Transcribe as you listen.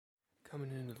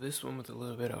Coming into this one with a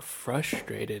little bit of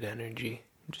frustrated energy,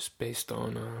 just based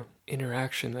on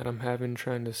interaction that I'm having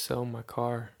trying to sell my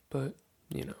car. But,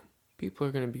 people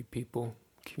are going to be people.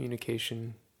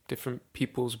 Communication, different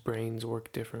people's brains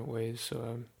work different ways, so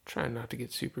I'm trying not to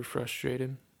get super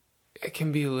frustrated. It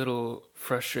can be a little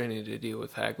frustrating to deal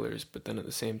with hagglers, but then at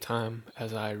the same time,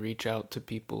 as I reach out to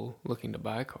people looking to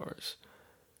buy cars,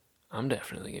 I'm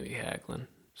definitely going to be haggling.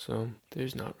 So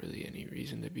there's not really any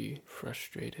reason to be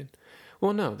frustrated.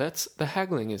 Well, no, the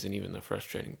haggling isn't even the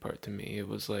frustrating part to me. It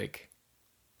was like,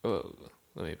 oh,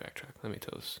 let me backtrack. Let me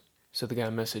tell this. So the guy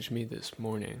messaged me this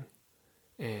morning,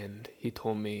 and he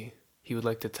told me he would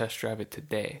like to test drive it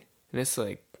today. And it's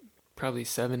like probably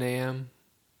 7 a.m.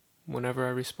 whenever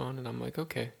I responded. I'm like,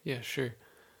 okay, yeah, sure.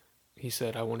 He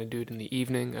said, I want to do it in the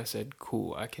evening. I said,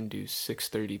 cool, I can do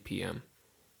 6:30 p.m.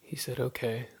 He said,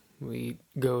 okay. We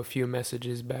go a few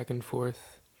messages back and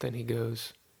forth. Then he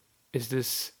goes, is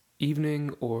this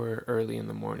evening or early in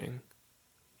the morning?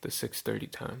 The 6:30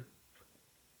 time.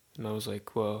 And I was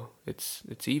like, well, it's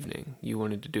evening. You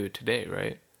wanted to do it today,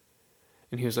 right?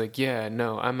 And he was like, yeah,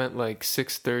 no, I meant like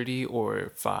 6:30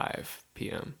 or 5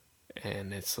 p.m.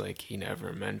 And it's like he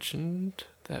never mentioned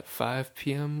that 5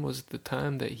 p.m. was the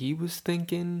time that he was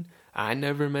thinking. I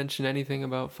never mentioned anything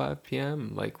about 5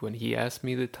 p.m. Like when he asked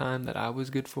me the time that I was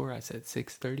good for, I said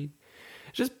 6:30.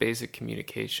 It's just basic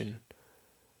communication.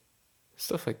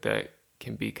 Stuff like that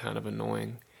can be kind of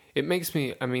annoying. It makes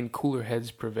me, cooler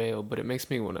heads prevail, but it makes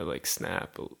me want to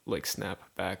snap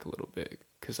back a little bit.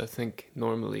 Because I think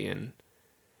normally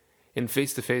in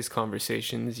face-to-face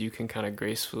conversations, you can kind of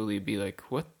gracefully be like,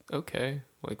 what? Okay.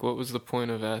 Like, what was the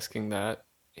point of asking that?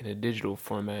 In a digital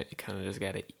format, you kind of just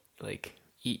gotta,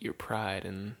 eat your pride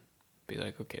and be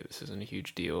like, okay, this isn't a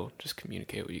huge deal. Just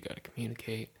communicate what you gotta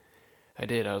communicate. I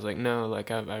did. I was like, no,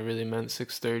 I really meant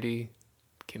 6:30.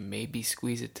 Can maybe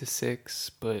squeeze it to 6,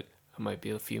 but I might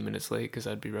be a few minutes late because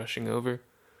I'd be rushing over.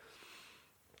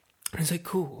 And he's like,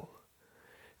 cool.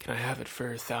 Can I have it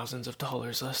for thousands of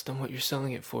dollars less than what you're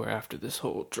selling it for after this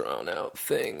whole drawn out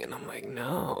thing? And I'm like,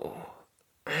 no.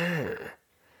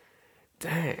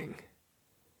 Dang.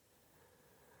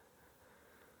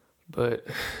 But,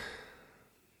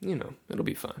 it'll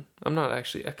be fun.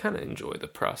 I kind of enjoy the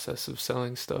process of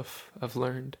selling stuff, I've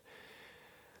learned.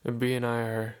 And Bree and I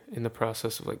are in the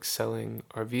process of selling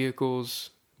our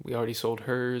vehicles. We already sold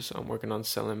hers. I'm working on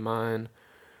selling mine.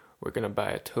 We're going to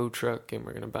buy a tow truck and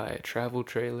we're going to buy a travel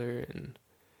trailer and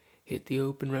hit the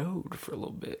open road for a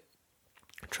little bit.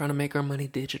 Trying to make our money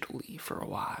digitally for a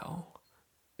while.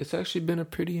 It's actually been a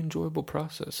pretty enjoyable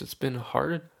process. It's been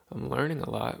hard. I'm learning a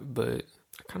lot, but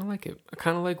I kind of like it. I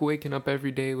kind of like waking up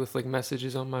every day with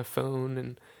messages on my phone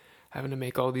and having to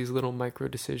make all these little micro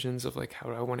decisions of how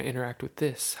do I want to interact with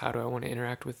this? How do I want to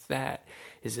interact with that?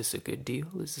 Is this a good deal?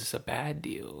 Is this a bad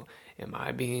deal? Am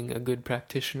I being a good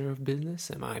practitioner of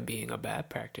business? Am I being a bad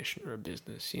practitioner of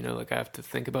business? I have to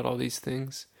think about all these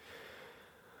things.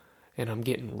 And I'm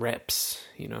getting reps.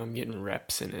 I'm getting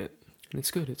reps in it. And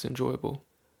it's good. It's enjoyable.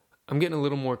 I'm getting a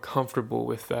little more comfortable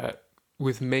with that,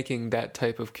 with making that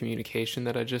type of communication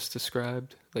that I just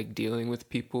described, dealing with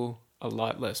people, a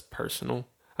lot less personal.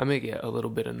 I may get a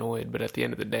little bit annoyed, but at the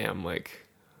end of the day, I'm like,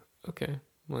 okay,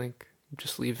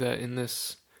 just leave that in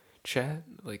this chat.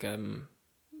 I'm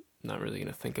not really going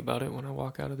to think about it when I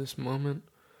walk out of this moment.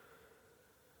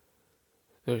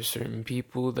 There are certain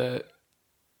people that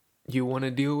you want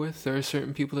to deal with. There are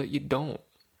certain people that you don't.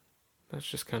 That's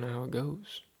just kind of how it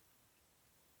goes.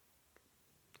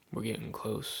 We're getting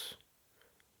close.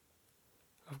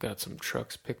 I've got some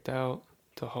trucks picked out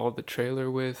to haul the trailer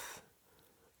with.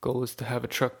 Goal is to have a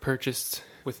truck purchased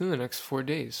within the next 4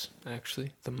 days,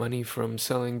 actually. The money from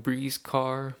selling Bree's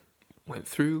car went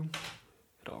through.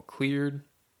 It all cleared.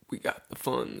 We got the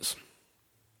funds.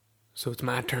 So it's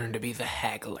my turn to be the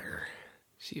haggler.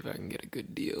 See if I can get a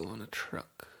good deal on a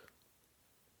truck.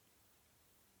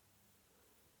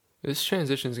 This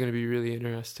transition is going to be really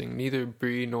interesting. Neither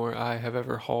Bree nor I have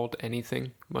ever hauled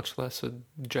anything, much less a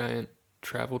giant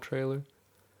travel trailer.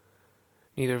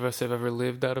 Neither of us have ever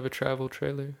lived out of a travel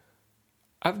trailer.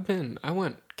 I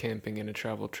went camping in a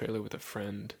travel trailer with a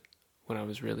friend when I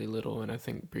was really little, and I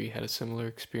think Bree had a similar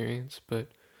experience, but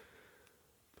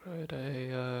we're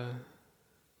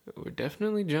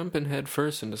definitely jumping head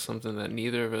first into something that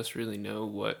neither of us really know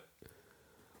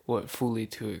what fully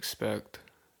to expect.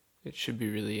 It should be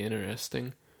really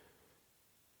interesting.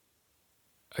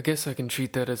 I guess I can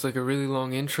treat that as a really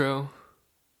long intro.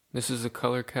 This is a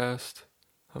color cast.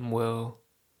 I'm Will.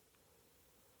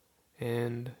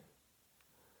 And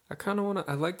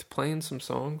I liked playing some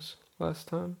songs last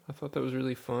time. I thought that was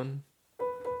really fun.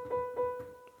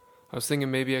 I was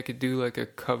thinking maybe I could do like a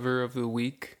cover of the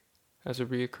week as a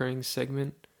reoccurring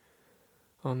segment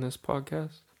on this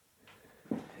podcast.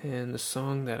 And the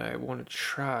song that I want to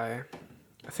try,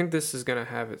 I think this is going to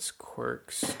have its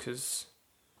quirks, because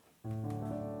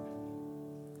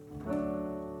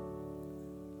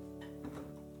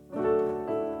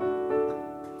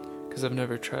I've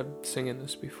never tried singing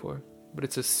this before. But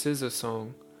it's a SZA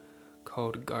song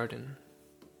called Garden.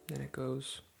 And it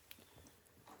goes: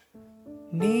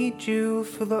 need you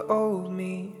for the old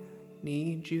me,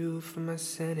 need you for my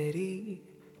sanity,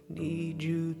 need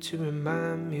you to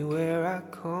remind me where I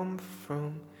come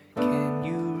from. Can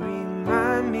you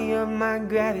remind me of my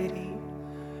gravity,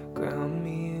 ground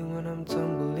me when I'm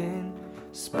tumbling,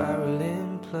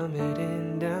 spiraling,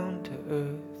 plummeting down to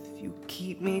earth. You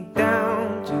keep me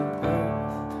down to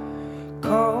earth.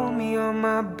 Call me on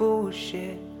my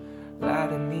bullshit, lie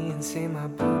to me and say my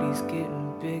booty's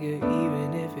getting bigger,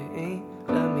 even if it ain't.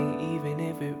 Love me even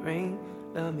if it rain,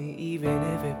 love me even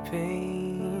if it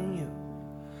pain you.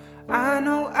 I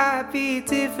know I'd be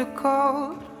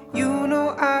difficult, you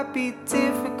know I'd be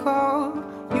difficult,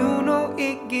 you know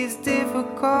it gets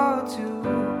difficult to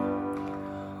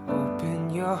open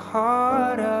your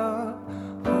heart up,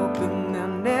 hoping they'll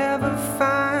never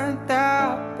find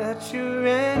out that you're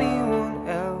anyone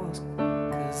else.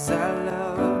 'Cause I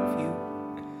love you,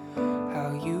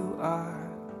 how you are.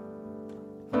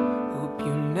 Hope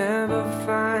you never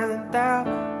find out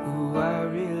who I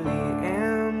really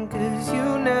am, 'cause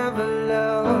you never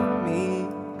loved me.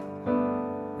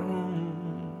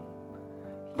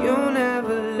 You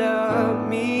never loved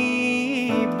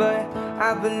me, but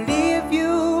I believe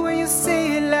you when you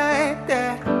say it like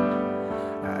that.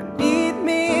 I need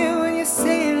me when you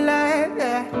say it like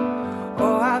that.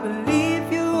 Oh, I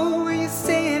believe you when you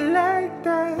say it like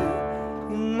that.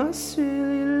 You must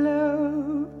really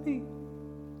love me.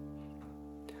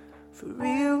 For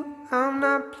real, I'm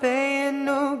not playing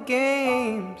no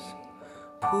games,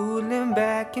 pulling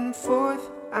back and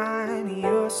forth. I need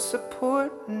your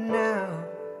support now.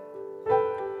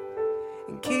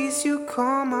 In case you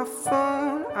call my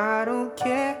phone, I don't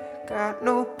care, got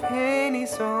no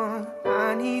panties on.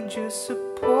 I need your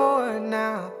support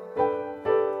now.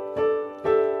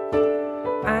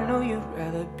 I know you'd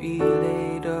rather be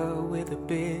laid up with a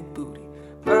big booty,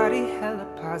 body hella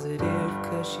positive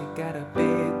cause she got a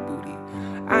big booty.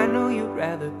 I know you'd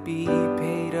rather be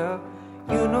paid up,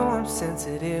 you know I'm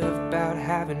sensitive about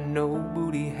having no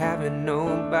booty, having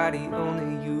nobody,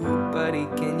 only you, buddy.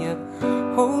 Can you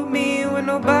hold me when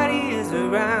nobody is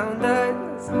around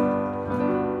us?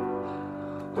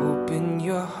 Open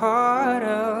your heart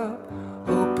up,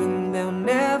 hoping they'll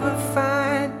never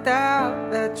find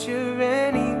out that you're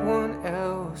anyone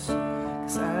else.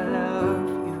 'Cause I love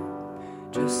you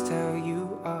just how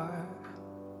you are.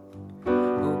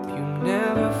 Hope you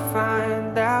never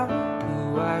find out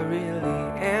who I really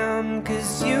am,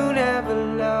 'cause you never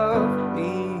loved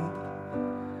me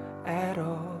at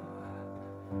all.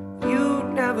 You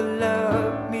never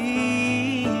loved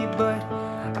me, but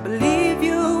I believe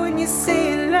you when you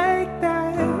say it like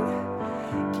that.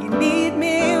 You need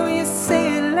me when you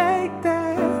say it like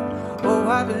that. Oh,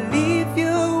 I believe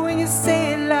you when you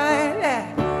say it like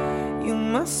that. You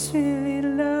must really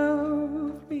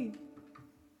love me.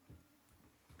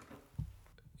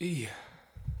 Yeah.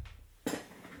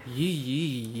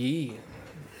 Yee.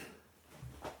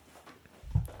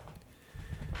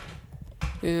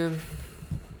 Yeah,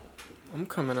 I'm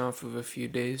coming off of a few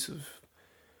days of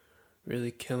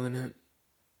really killing it.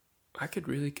 I could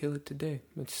really kill it today.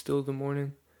 It's still the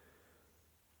morning.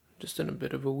 Just in a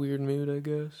bit of a weird mood, I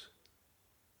guess.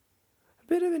 A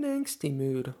bit of an angsty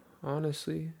mood,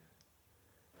 honestly.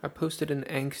 I posted an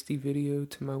angsty video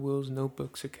to my Will's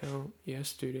Notebooks account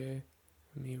yesterday.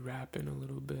 Me rapping a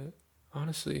little bit.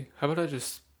 Honestly, how about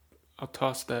I'll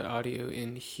toss that audio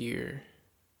in here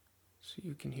so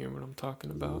you can hear what I'm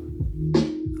talking about.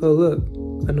 Oh look,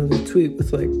 another tweet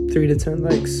with like 3 to 10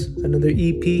 likes. Another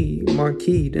EP,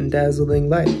 marqueed in dazzling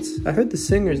lights. I heard the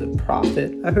singer's a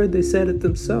prophet. I heard they said it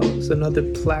themselves. Another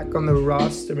plaque on the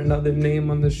roster, another name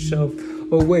on the shelf.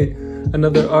 Oh wait,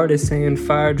 another artist saying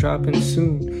fire dropping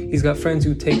soon. He's got friends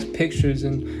who takes pictures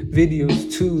and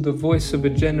videos too. The voice of a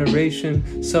generation,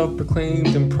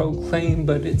 self-proclaimed and proclaimed,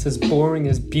 but it's as boring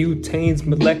as butane's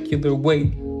molecular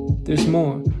weight. There's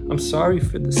more. I'm sorry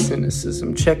for the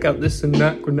cynicism. Check out this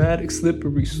anachronistic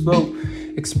slippery slope.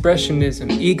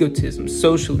 Expressionism, egotism,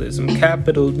 socialism,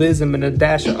 capitalism, and a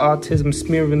dash of autism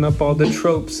smearing up all the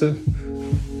tropes. You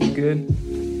good?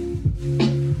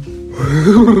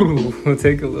 We'll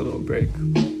take a little break.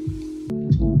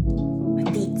 My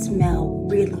feet smell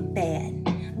really bad.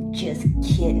 Just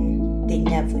kidding. they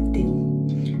never do.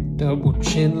 Double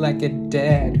chin like a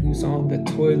dad who's on the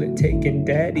toilet taking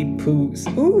daddy poos.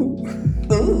 Ooh.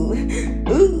 Ooh,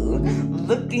 ooh,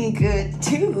 looking good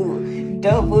too.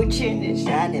 Double chin and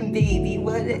shining, baby,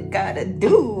 what it gotta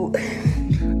do?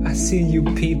 I see you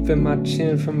peeping my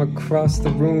chin from across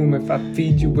the room. If I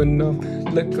feed you enough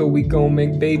liquor, we gon'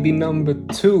 make baby number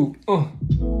 2. Oh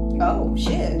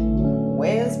shit,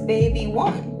 where's baby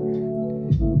 1?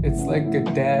 It's like a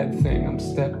dad thing. I'm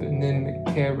stepping in the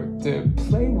character.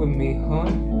 Play with me,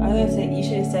 hon. I was gonna say, you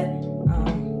should have said,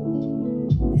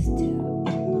 it's 2 in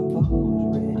my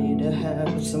balls, ready to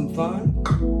have some fun.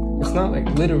 It's not like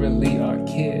literally our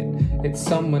kid. It's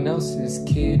someone else's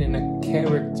kid in a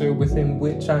character within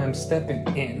which I am stepping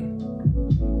in.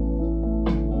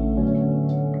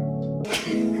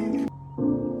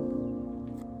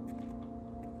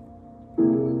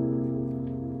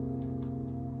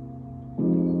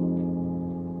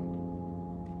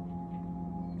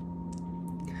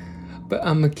 But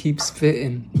I'ma keep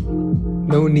spitting.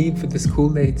 No need for this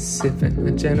Kool-Aid sipping.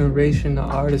 A generation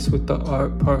of artists with the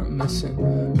art part missing.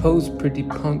 Pose pretty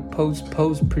punk, pose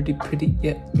pretty,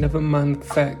 yeah. Never mind the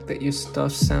fact that your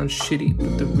stuff sounds shitty,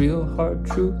 but the real hard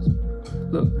truth,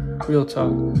 look, real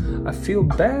talk. I feel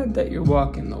bad that you're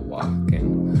walking the walk,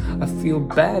 and I feel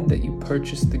bad that you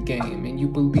purchased the game, and you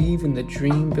believe in the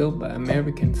dream built by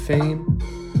American fame.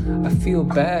 I feel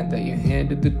bad that you're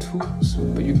handed the tools,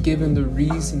 but you're given the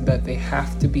reason that they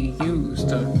have to be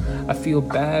used. I feel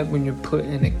bad when you're put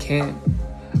in a can.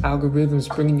 Algorithms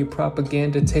bringing you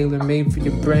propaganda tailor-made for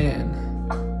your brand.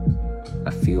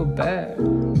 I feel bad,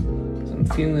 'cause I'm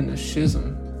feeling a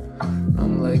schism.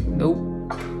 I'm like, nope,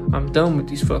 I'm done with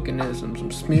these fucking isms.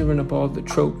 I'm smearing up all the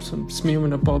tropes. Listen,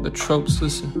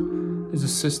 there's a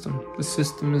system. The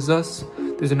system is us.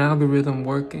 There's an algorithm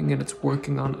working, and it's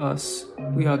working on us.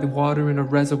 We are the water in a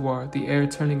reservoir, the air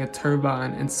turning a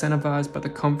turbine, incentivized by the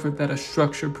comfort that a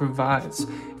structure provides.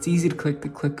 It's easy to click the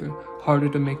clicker, harder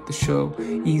to make the show.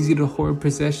 Easy to hoard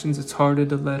possessions, it's harder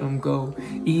to let them go.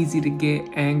 Easy to get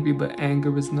angry, but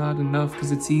anger is not enough,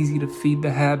 because it's easy to feed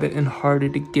the habit and harder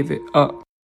to give it up.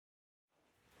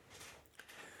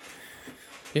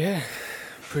 Yeah,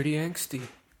 pretty angsty.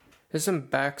 There's some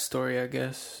backstory, I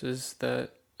guess, is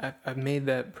that I made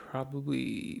that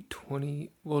probably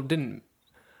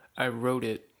I wrote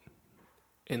it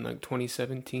in like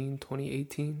 2017,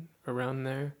 2018, around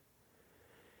there.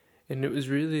 And it was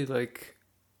really like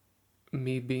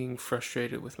me being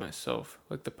frustrated with myself,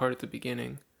 like the part at the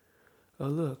beginning. Oh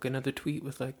look, another tweet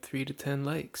with like 3 to 10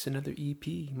 likes, another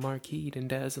EP, marqueed in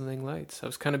dazzling lights. I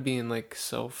was kind of being like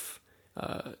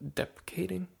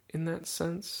self-deprecating in that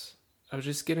sense. I was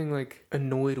just getting like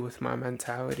annoyed with my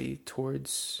mentality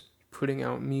towards putting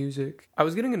out music. I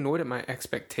was getting annoyed at my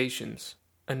expectations,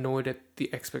 annoyed at the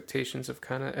expectations of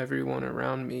kind of everyone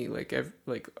around me, like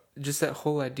just that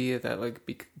whole idea that like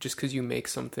just because you make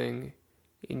something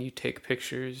and you take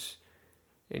pictures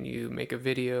and you make a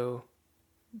video,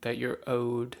 that you're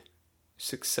owed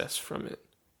success from it,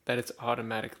 that it's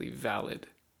automatically valid.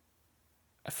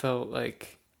 I felt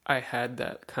like I had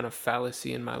that kind of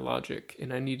fallacy in my logic,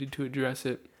 and I needed to address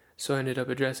it, so I ended up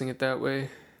addressing it that way.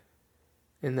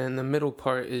 And then the middle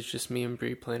part is just me and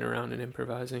Bree playing around and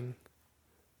improvising.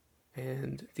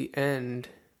 And the end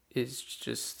is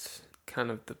just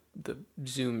kind of the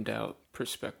zoomed out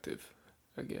perspective,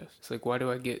 I guess. It's like, why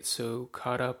do I get so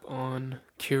caught up on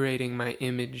curating my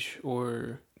image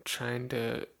or trying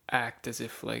to act as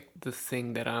if like the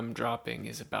thing that I'm dropping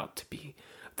is about to be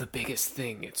the biggest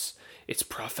thing? It's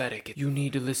prophetic. You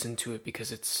need to listen to it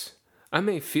because I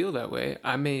may feel that way.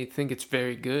 I may think it's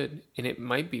very good, and it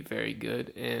might be very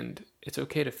good, and it's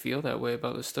okay to feel that way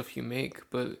about the stuff you make,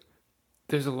 but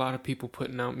there's a lot of people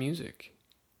putting out music.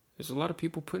 There's a lot of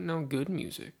people putting out good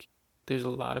music. There's a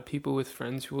lot of people with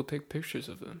friends who will take pictures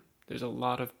of them. There's a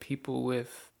lot of people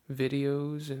with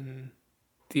videos and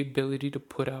the ability to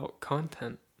put out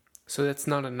content. So that's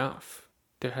not enough.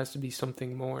 There has to be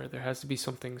something more. There has to be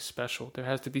something special. There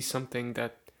has to be something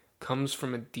that comes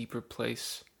from a deeper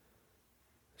place.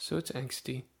 So it's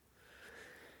angsty.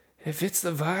 It fits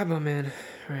the vibe I'm in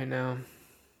right now.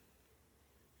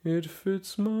 It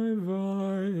fits my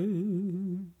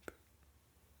vibe.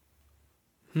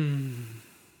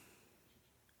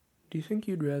 Do you think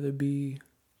you'd rather be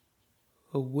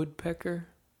a woodpecker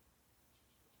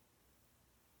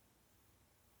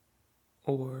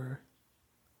or,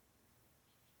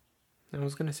 I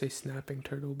was gonna say snapping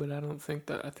turtle, but I don't think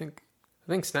that. I think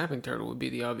snapping turtle would be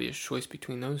the obvious choice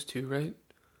between those two, right?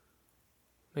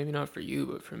 Maybe not for you,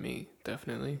 but for me,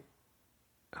 definitely.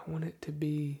 I want it to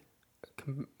be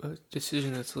a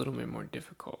decision that's a little bit more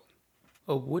difficult.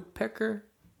 A woodpecker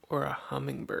or a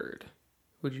hummingbird?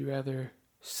 Would you rather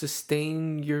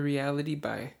sustain your reality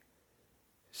by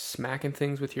smacking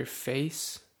things with your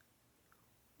face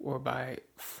or by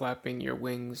flapping your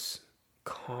wings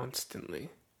constantly?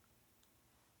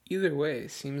 Either way,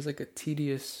 seems like a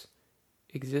tedious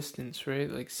existence,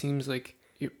 right? Like, seems like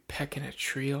you're pecking a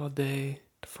tree all day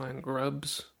to find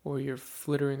grubs, or you're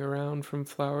flittering around from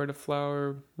flower to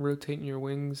flower, rotating your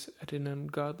wings at an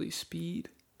ungodly speed.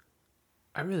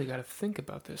 I really gotta think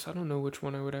about this. I don't know which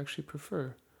one I would actually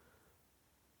prefer.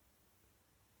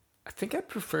 I think I'd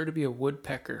prefer to be a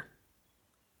woodpecker,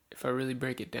 if I really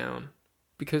break it down.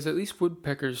 Because at least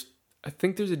woodpeckers, I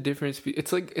think there's a difference.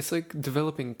 It's like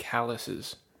developing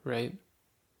calluses, right?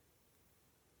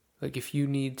 Like if you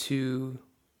need to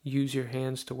use your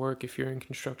hands to work, if you're in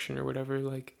construction or whatever,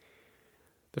 like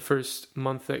the first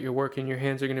month that you're working, your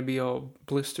hands are going to be all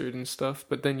blistered and stuff,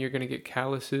 but then you're going to get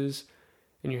calluses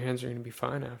and your hands are going to be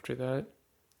fine after that.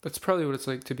 That's probably what it's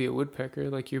like to be a woodpecker.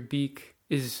 Like your beak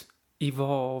is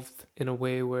evolved in a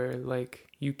way where like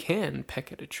you can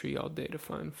peck at a tree all day to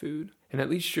find food. And at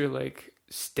least you're like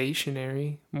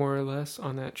stationary more or less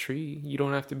on that tree. You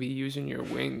don't have to be using your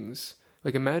wings.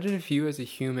 Like imagine if you as a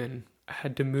human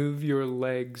had to move your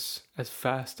legs as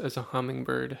fast as a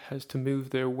hummingbird has to move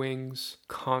their wings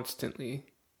constantly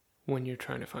when you're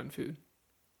trying to find food.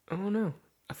 I don't know.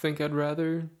 I think I'd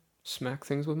rather smack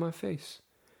things with my face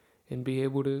and be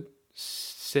able to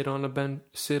sit on a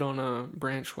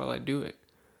branch while I do it.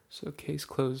 So case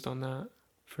closed on that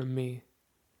for me.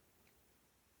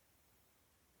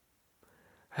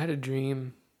 I had a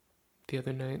dream the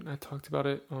other night. I talked about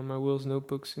it on my Will's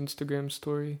Notebooks Instagram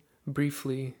story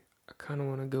briefly. I kind of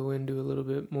want to go into a little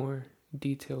bit more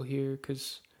detail here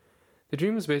because the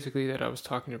dream was basically that I was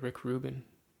talking to Rick Rubin,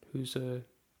 who's a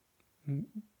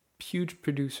huge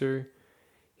producer.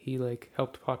 He like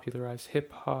helped popularize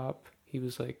hip hop. He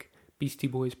was like Beastie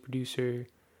Boys producer,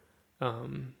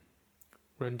 Run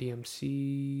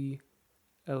DMC,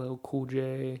 LL Cool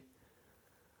J.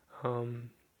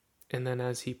 And then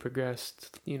as he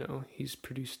progressed, you know, he's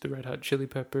produced the Red Hot Chili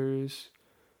Peppers,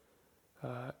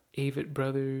 Avett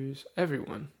Brothers,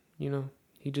 everyone, you know.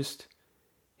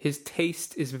 His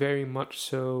taste is very much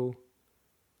so,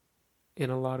 in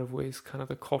a lot of ways, kind of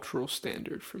the cultural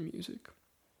standard for music.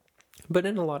 But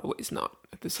in a lot of ways not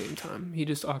at the same time. He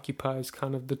just occupies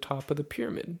kind of the top of the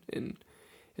pyramid in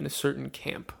a certain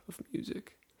camp of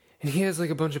music. And he has like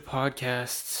a bunch of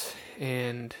podcasts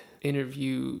and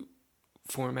interview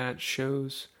format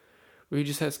shows where he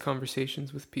just has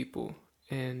conversations with people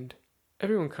and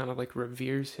everyone kind of like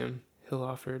reveres him. He'll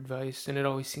offer advice and it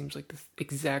always seems like the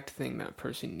exact thing that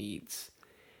person needs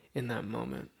in that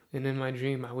moment. And in my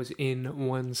dream, I was in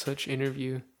one such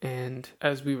interview. And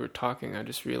as we were talking, I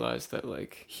just realized that,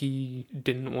 like, he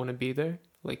didn't want to be there.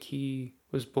 Like, he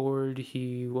was bored.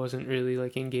 He wasn't really,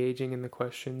 like, engaging in the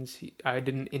questions. I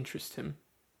didn't interest him,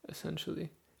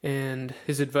 essentially. And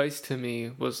his advice to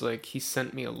me was, like, he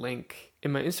sent me a link.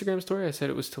 In my Instagram story, I said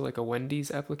it was to, like, a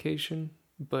Wendy's application.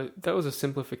 But that was a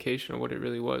simplification of what it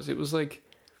really was. It was, like,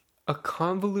 a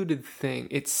convoluted thing.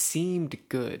 It seemed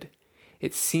good.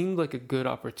 It seemed like a good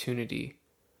opportunity,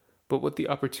 but what the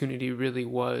opportunity really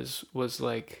was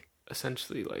like,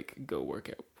 essentially like, go work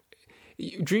out.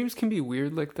 Dreams can be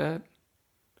weird like that,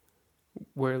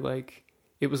 where like,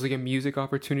 it was like a music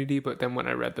opportunity, but then when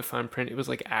I read the fine print, it was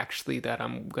like actually that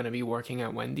I'm going to be working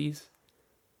at Wendy's.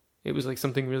 It was like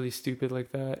something really stupid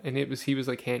like that, and he was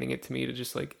like handing it to me to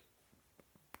just like,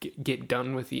 get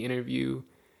done with the interview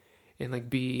and like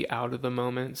be out of the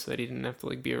moment so that he didn't have to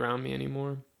like be around me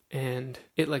anymore. And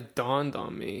it like dawned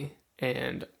on me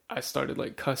and I started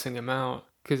like cussing him out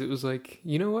because it was like,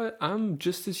 you know what? I'm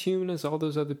just as human as all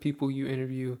those other people you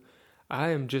interview. I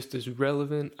am just as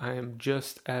relevant. I am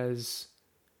just as,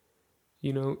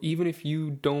 you know, even if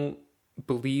you don't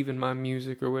believe in my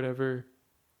music or whatever,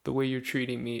 the way you're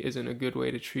treating me isn't a good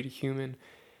way to treat a human.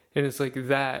 And it's like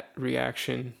that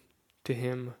reaction to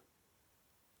him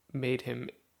made him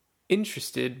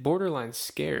interested, borderline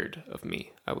scared of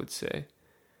me, I would say.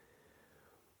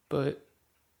 But,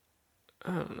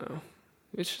 I don't know.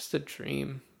 It's just a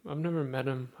dream. I've never met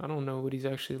him. I don't know what he's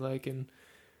actually like. And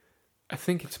I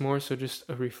think it's more so just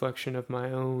a reflection of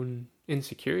my own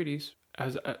insecurities.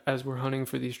 As we're hunting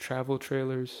for these travel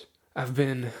trailers, I've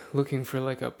been looking for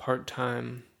like a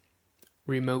part-time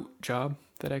remote job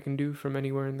that I can do from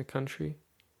anywhere in the country.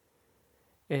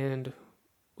 And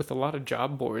with a lot of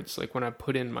job boards, like when I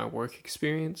put in my work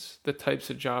experience, the types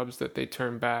of jobs that they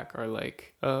turn back are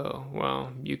like, oh,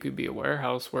 well, you could be a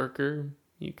warehouse worker.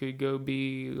 You could go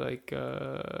be like,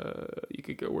 you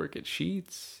could go work at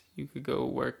Sheetz. You could go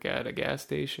work at a gas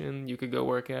station. You could go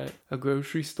work at a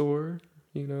grocery store,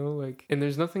 you know, like, and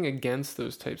there's nothing against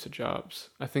those types of jobs.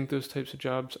 I think those types of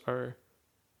jobs are,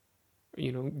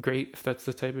 you know, great if that's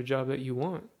the type of job that you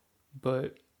want.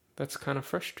 But that's kind of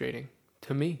frustrating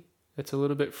to me. It's a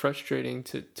little bit frustrating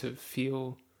to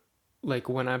feel like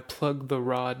when I plug the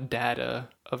raw data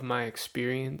of my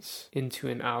experience into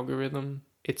an algorithm,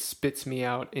 it spits me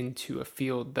out into a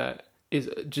field that is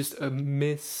just a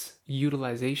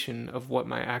misutilization of what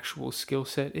my actual skill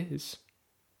set is.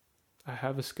 I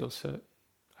have a skill set.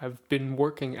 I've been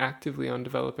working actively on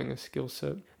developing a skill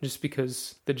set, just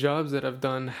because the jobs that I've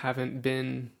done haven't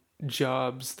been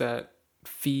jobs that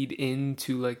feed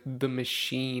into like the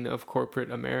machine of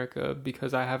corporate America,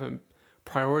 because I haven't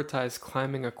prioritized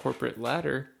climbing a corporate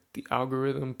ladder. The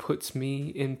algorithm puts me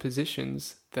in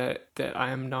positions that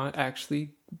I am not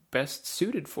actually best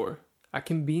suited for. I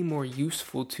can be more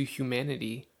useful to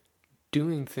humanity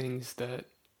doing things that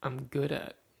I'm good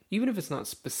at. Even if it's not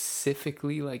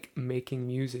specifically like making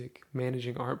music,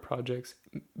 managing art projects,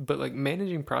 but like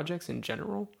managing projects in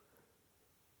general,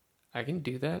 I can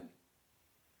do that.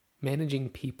 Managing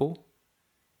people.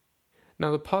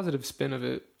 Now the positive spin of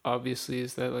it obviously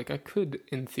is that like I could,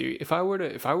 in theory, if I were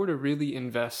to really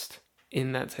invest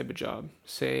in that type of job,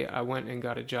 say I went and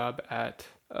got a job at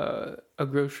a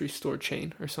grocery store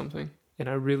chain or something, and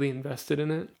I really invested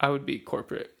in it, I would be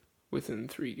corporate within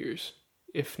 3 years,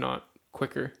 if not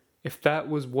quicker. If that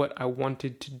was what I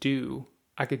wanted to do,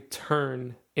 I could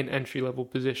turn an entry-level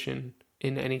position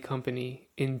in any company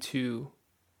into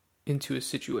a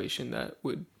situation that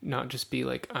would not just be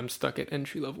like I'm stuck at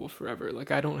entry level forever.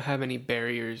 Like I don't have any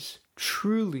barriers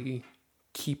truly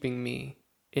keeping me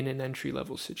in an entry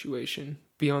level situation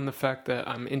beyond the fact that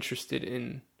I'm interested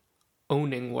in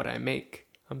owning what I make.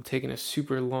 I'm taking a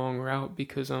super long route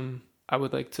because I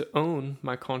would like to own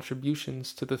my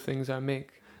contributions to the things I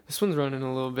make. This one's running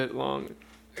a little bit long.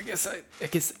 I guess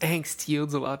angst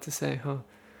yields a lot to say, huh?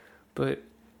 But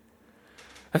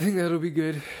I think that'll be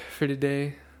good for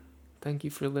today. Thank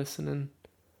you for listening.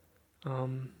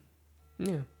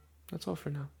 Yeah, that's all for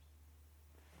now.